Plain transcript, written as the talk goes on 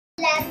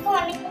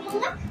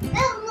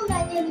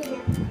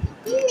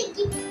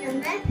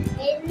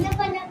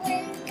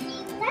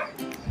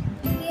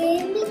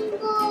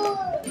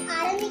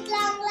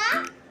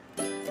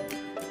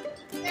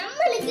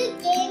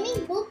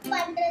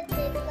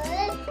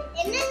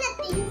என்னென்ன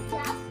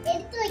திங்ஸ்லாம்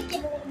எடுத்து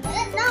வைக்கணும்னு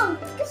நான்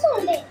உங்களுக்கு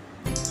சொல்றேன்.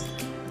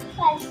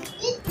 First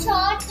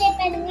chart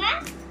பேப்பருங்க,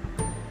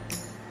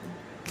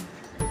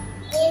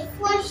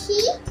 A4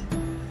 sheet,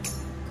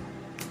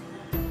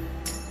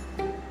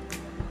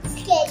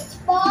 sketch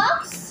box,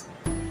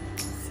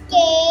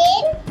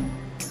 scale,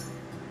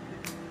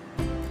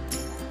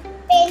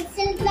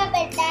 pencil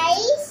rubber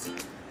dies,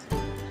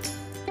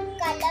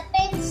 color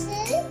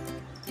pencil,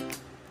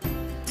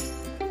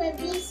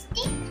 fabric,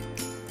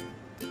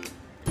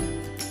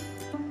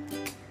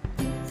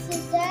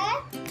 scissor,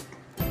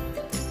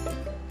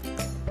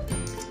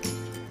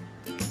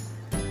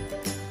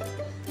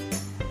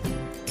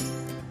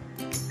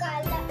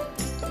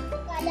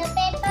 color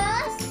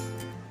papers,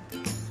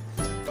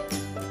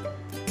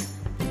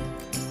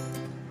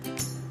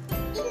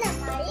 இந்த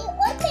மாதிரி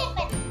ஒரு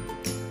பேப்பர்.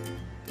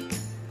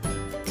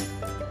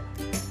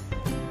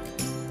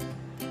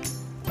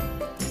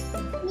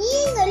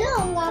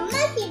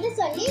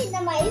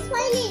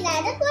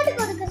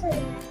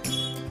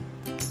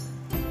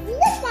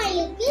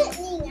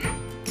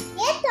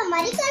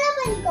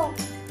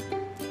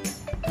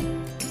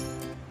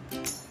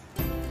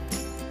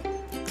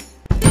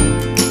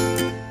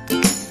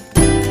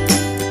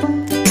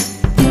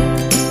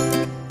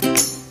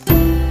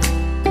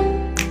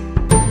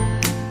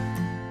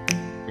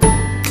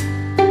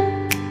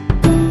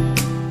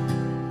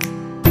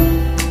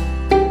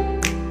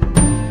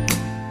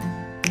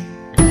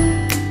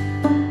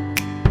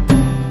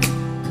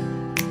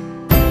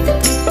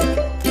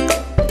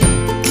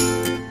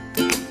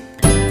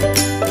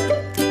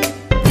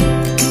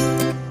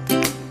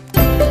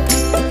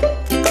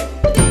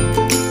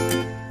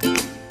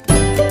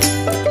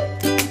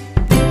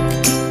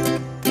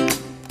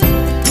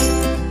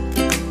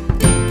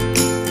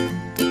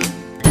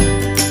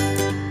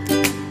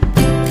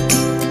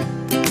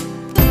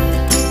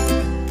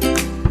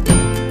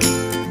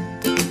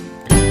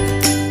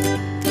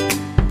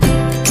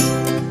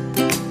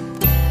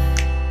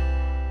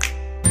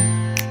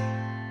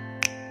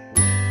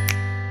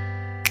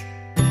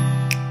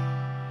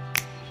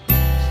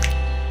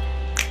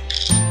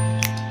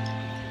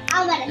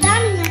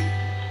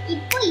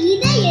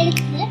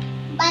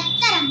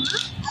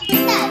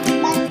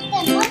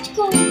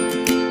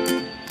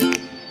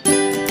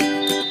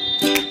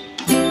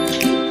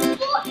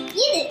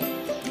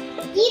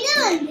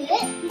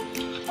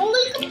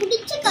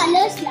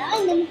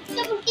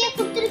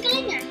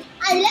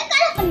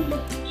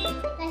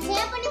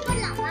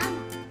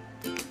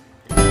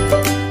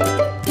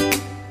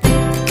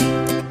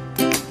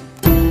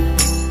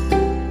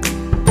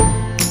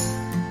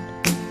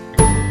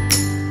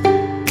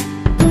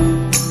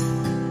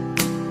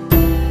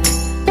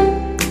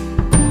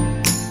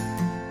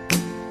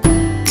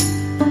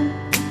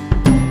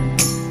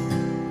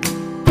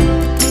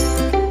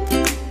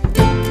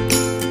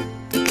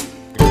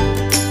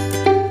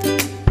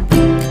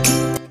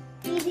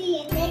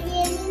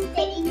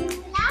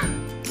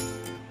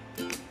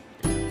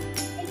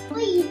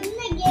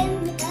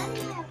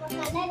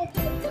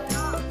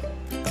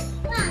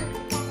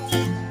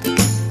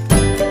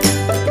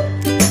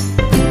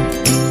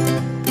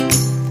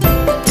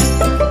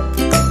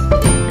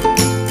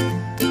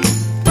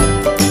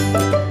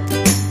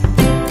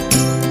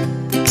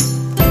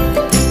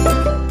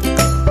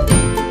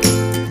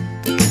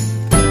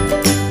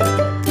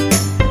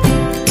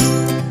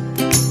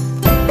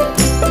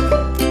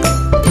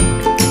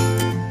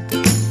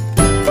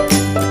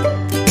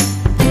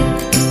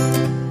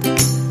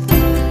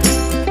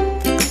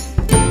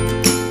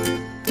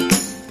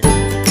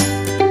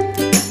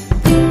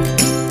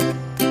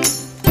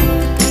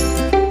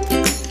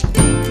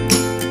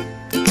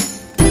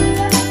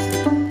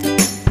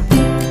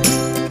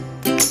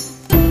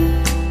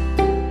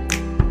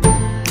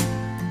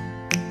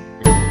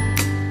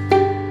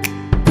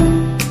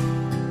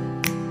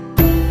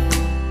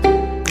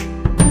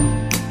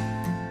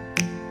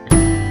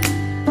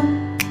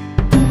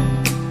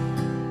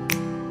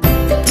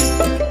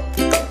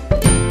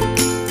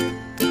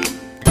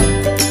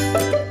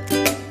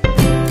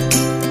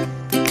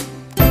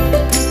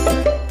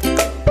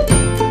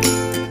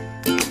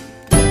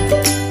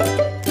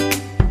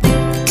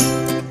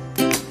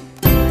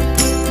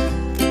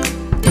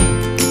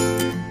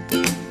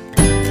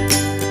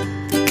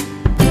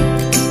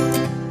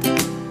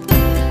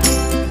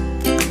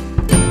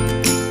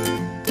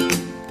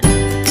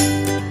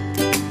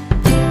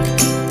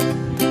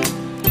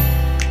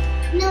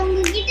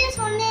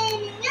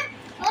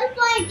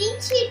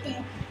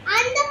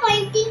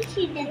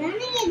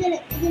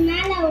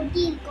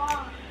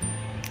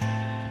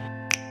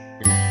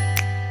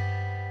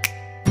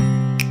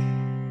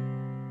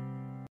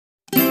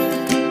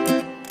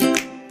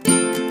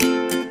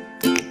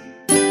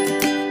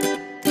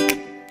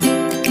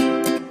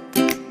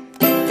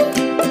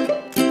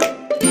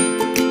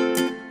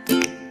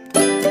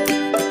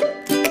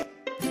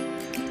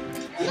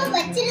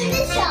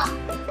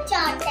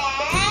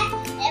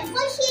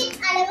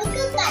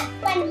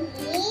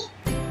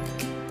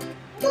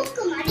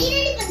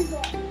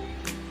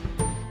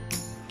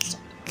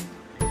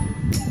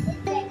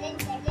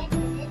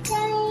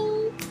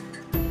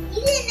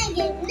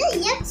 இருந்து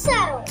எக்ஸ்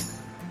ஆரோ.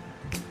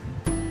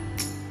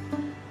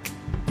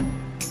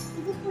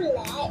 இதுக்குள்ள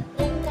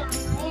எங்க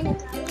அம்மா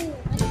எனக்காக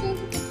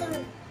மெசேஜ் கொடுத்தாங்க.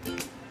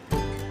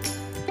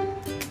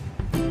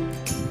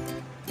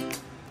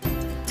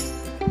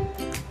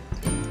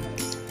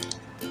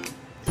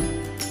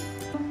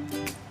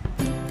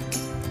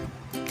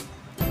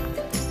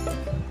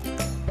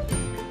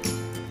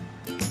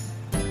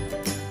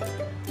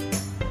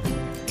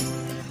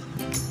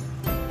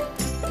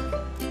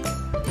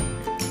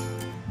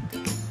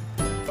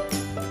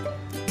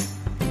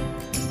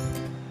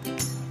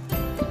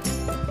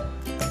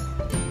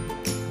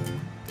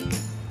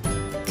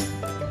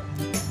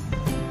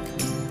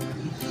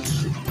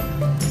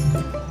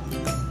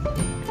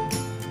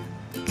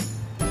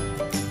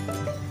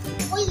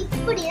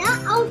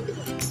 இப்படிதான் அவுட்.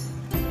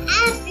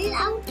 Apple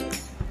out.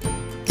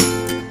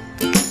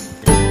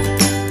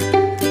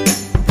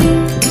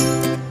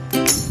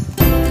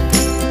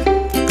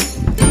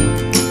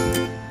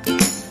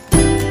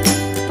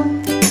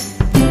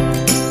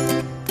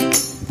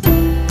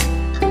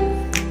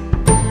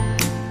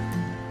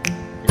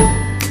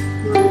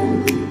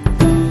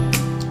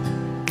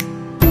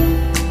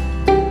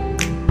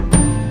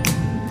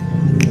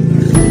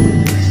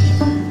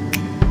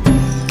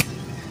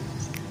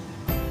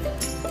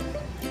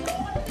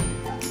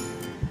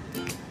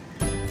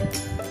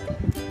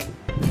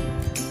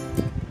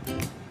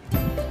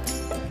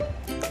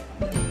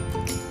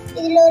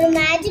 இதுல ஒரு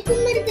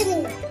மேஜிக்கும்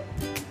இருக்குதுங்க.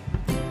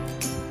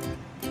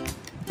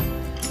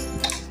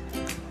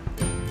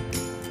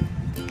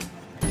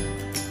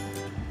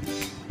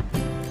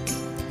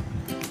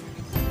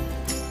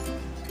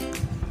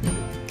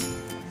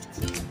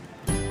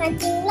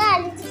 பாத்தீங்களா,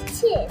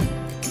 அழிஞ்சிருச்சு.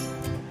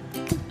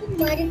 இப்போ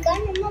மறுக்கா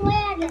நம்ம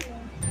விளையாடணும்.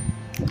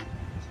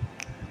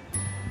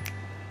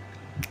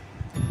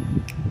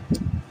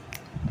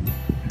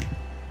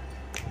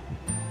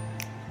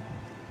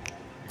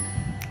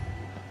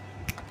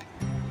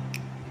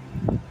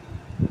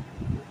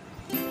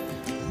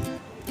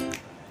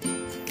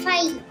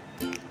 Five.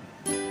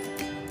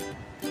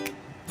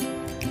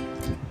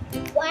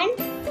 1,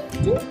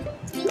 2,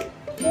 3,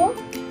 4,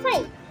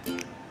 5.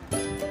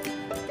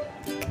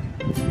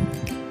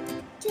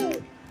 2.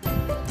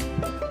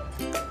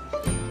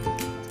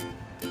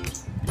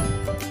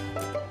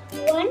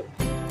 1,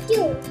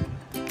 2.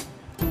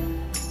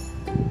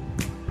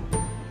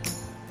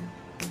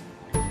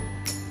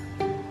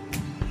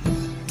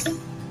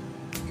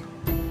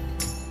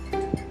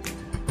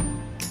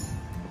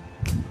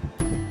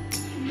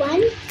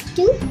 1,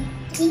 2,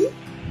 3,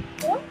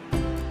 4,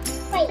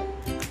 5.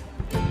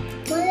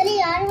 முதல்ல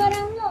யார்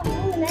வராங்களோ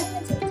அவங்க மேல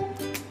வச்சிருக்காங்க.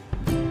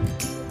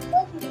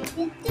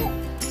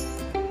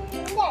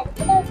 இந்த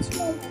இடத்துல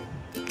வச்சுக்கோங்க.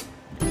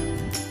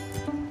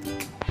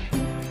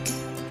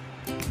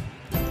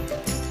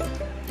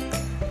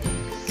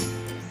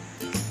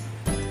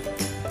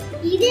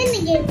 இது என்ன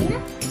கேம்னா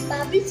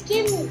பபிள்ஸ்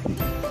கேம்.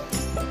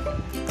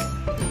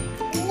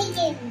 இந்த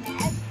கேம்ல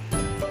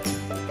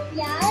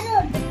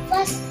யாரோட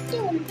ஃபர்ஸ்ட்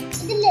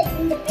இதுல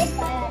இந்த பேர்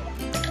பாராங்க.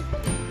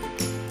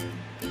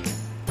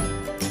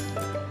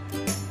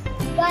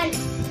 1.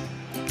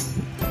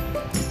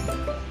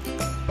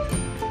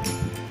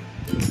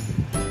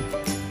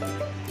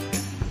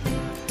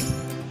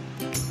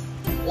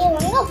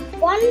 இவங்க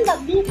 1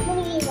 பபிள்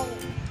புடிங்கிடுவாங்க.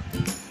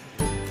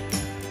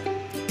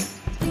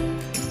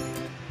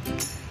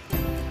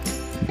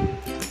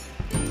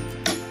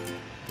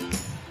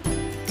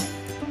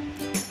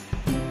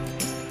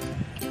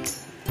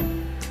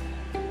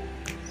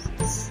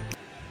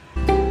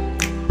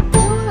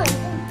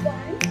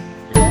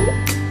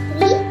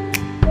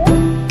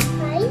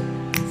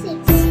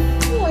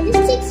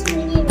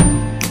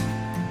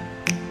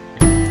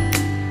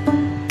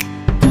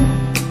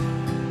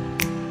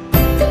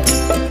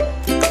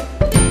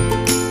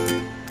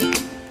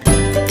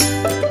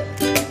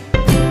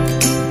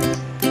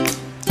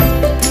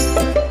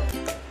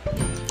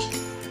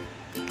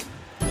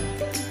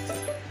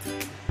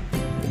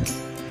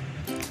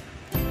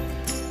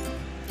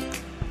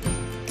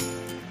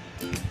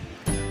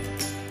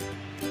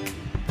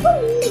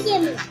 இந்த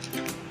கேம்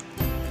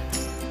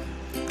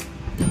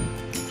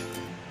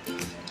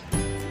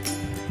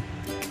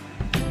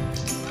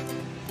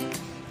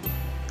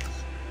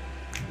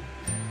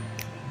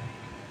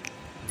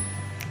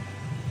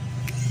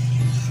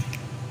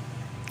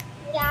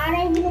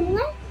யாராவது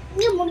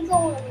இங்க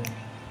முடிக்கவும்.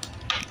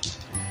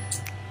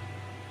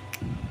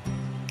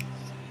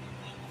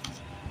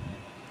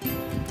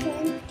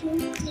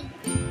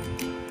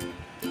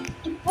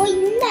 இப்போ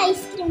இந்த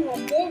ஐஸ்கிரீம்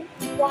வந்து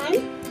 1,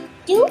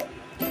 2,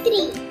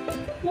 3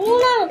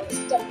 மூணாவது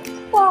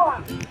ஸ்டெப்புக்கு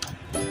போவாங்க.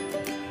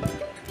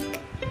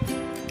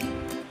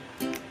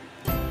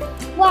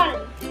 1.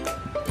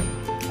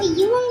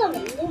 இவங்க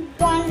வந்து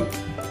 1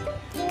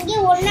 இங்கே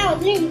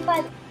ஒன்னாவதுல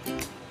இருப்பாரு.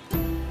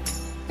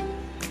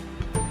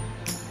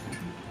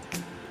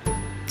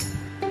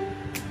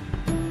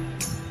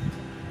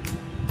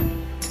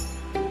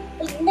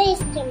 இந்த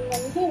ஐஸ்கிரீம்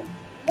வந்து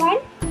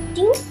 1,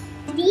 2,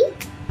 3,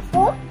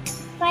 4,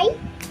 5,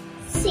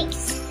 6.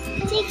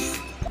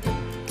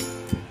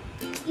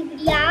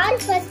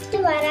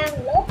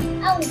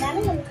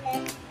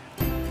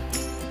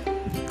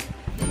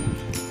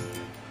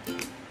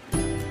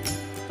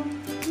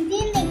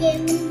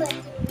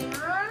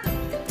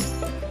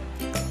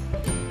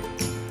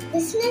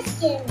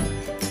 Business game.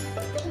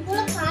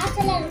 இதுல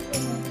காசெல்லாம்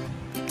இருக்குங்க.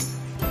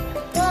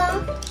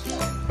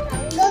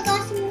 தங்க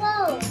காசுங்க.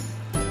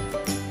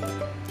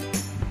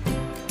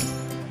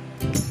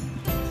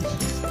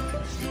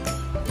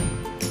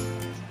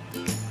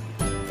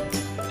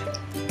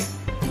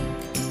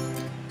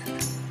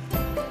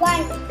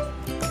 One,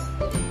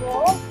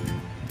 four,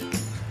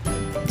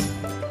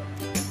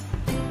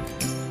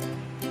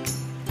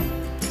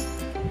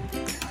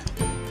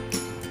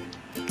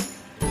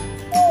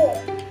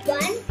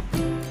 one,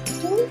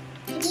 two,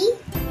 three,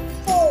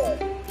 four.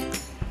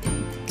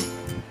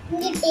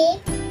 இங்க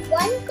take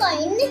one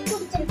coin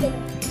கொடுத்திருக்கேன்.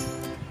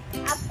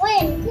 அப்போ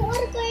எனக்கு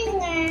ஒரு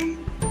coinங்க.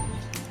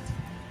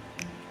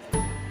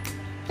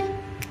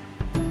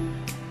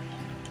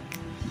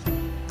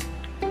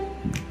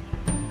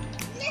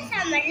 இந்த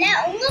சம்மர்ல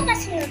உங்க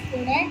பசங்க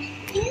கூட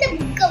இந்த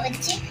புக்கை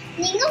வச்சு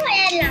நீங்க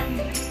விளையாடலாம்.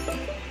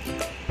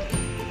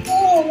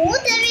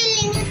 போனும்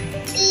தேவையில்லைங்க,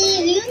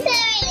 டிவியும்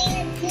தேவையில்லைங்க.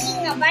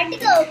 நீங்க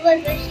பாட்டுக்கு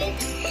ஒவ்வொரு விஷயம்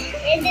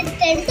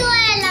எடுத்து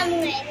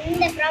விளையாடலாமுங்க.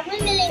 எந்த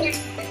ப்ராப்ளம் இல்லைங்க.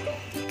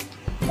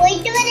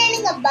 போயிட்டு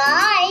வரேனுங்க.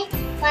 பாய்.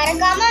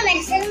 மறக்காம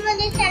மெர்சல்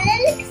மது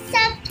சேனலுக்கு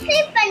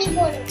சப்ஸ்கிரைப் பண்ணி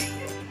போடுங்க.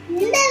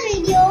 இந்த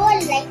வீடியோவை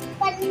லைக்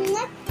பண்ணுங்க,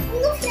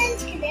 உங்க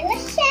ஃப்ரெண்ட்ஸ் கிட்ட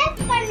எல்லாம்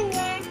ஷேர் பண்ணுங்க.